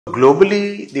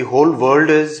Globally, the whole world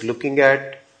is looking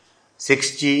at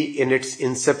 6G in its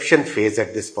inception phase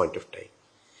at this point of time.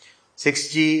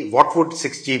 6G, what would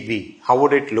 6G be? How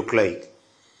would it look like?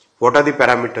 What are the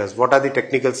parameters? What are the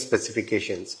technical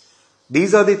specifications?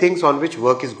 These are the things on which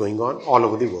work is going on all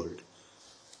over the world.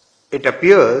 It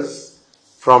appears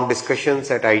from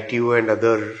discussions at ITU and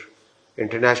other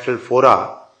international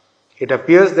fora, it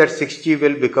appears that 6G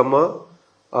will become a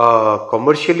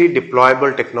commercially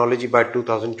deployable technology by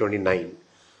 2029.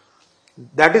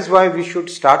 That is why we should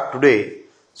start today,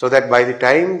 so that by the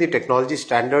time the technology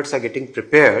standards are getting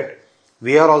prepared,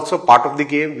 we are also part of the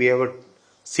game, we have a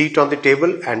seat on the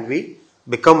table and we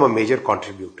become a major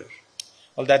contributor.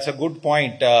 Well, that's a good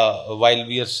point. While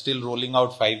we are still rolling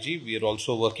out 5G, we are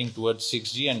also working towards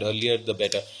 6G, and earlier the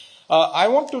better. I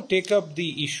want to take up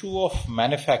the issue of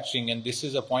manufacturing, and this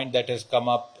is a point that has come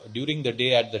up during the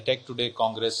day at the Tech Today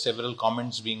Congress, several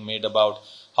comments being made about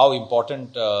how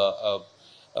important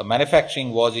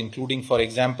manufacturing was, including, for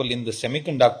example, in the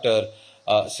semiconductor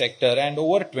sector. And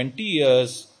over 20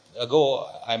 years ago,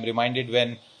 I'm reminded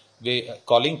when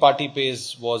calling party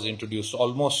pays was introduced,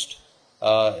 almost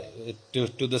to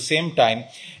the same time.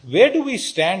 Where do we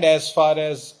stand as far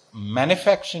as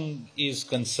manufacturing is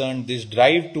concerned, this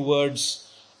drive towards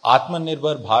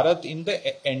Atmanirbhar Bharat in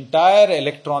the entire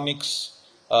electronics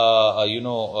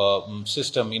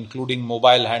system, including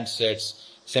mobile handsets,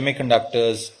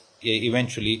 semiconductors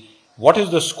eventually? What is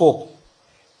the scope?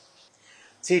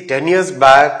 See, 10 years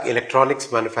back, electronics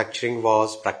manufacturing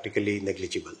was practically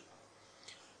negligible.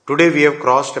 Today we have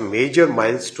crossed a major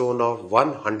milestone of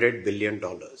 $100 billion,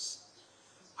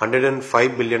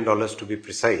 $105 billion to be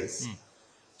precise.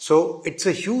 So it's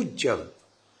a huge jump.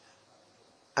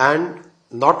 And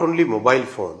not only mobile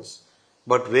phones,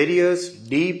 but various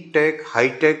deep tech, high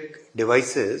tech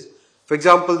devices. For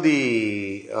example, in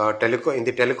the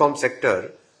telecom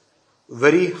sector,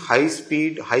 very high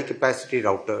speed, high capacity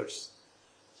routers,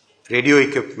 radio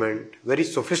equipment, very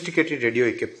sophisticated radio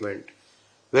equipment,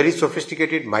 very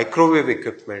sophisticated microwave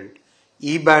equipment,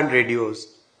 E-band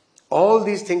radios. All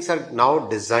these things are now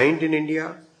designed in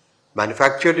India,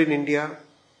 manufactured in India,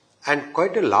 and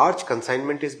quite a large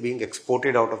consignment is being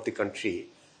exported out of the country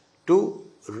to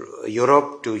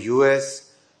Europe, to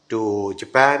US, to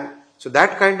Japan. So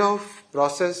that kind of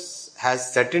process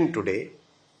has set in today,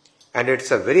 and it's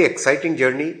a very exciting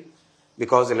journey,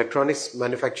 because electronics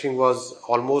manufacturing was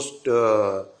almost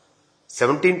 17%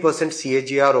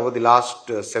 CAGR over the last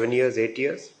 7 years, 8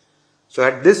 years. So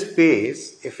at this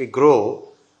pace, if we grow,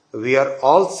 we are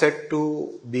all set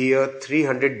to be a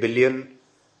 $300 billion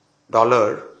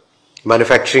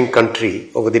manufacturing country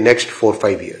over the next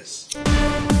 4-5 years.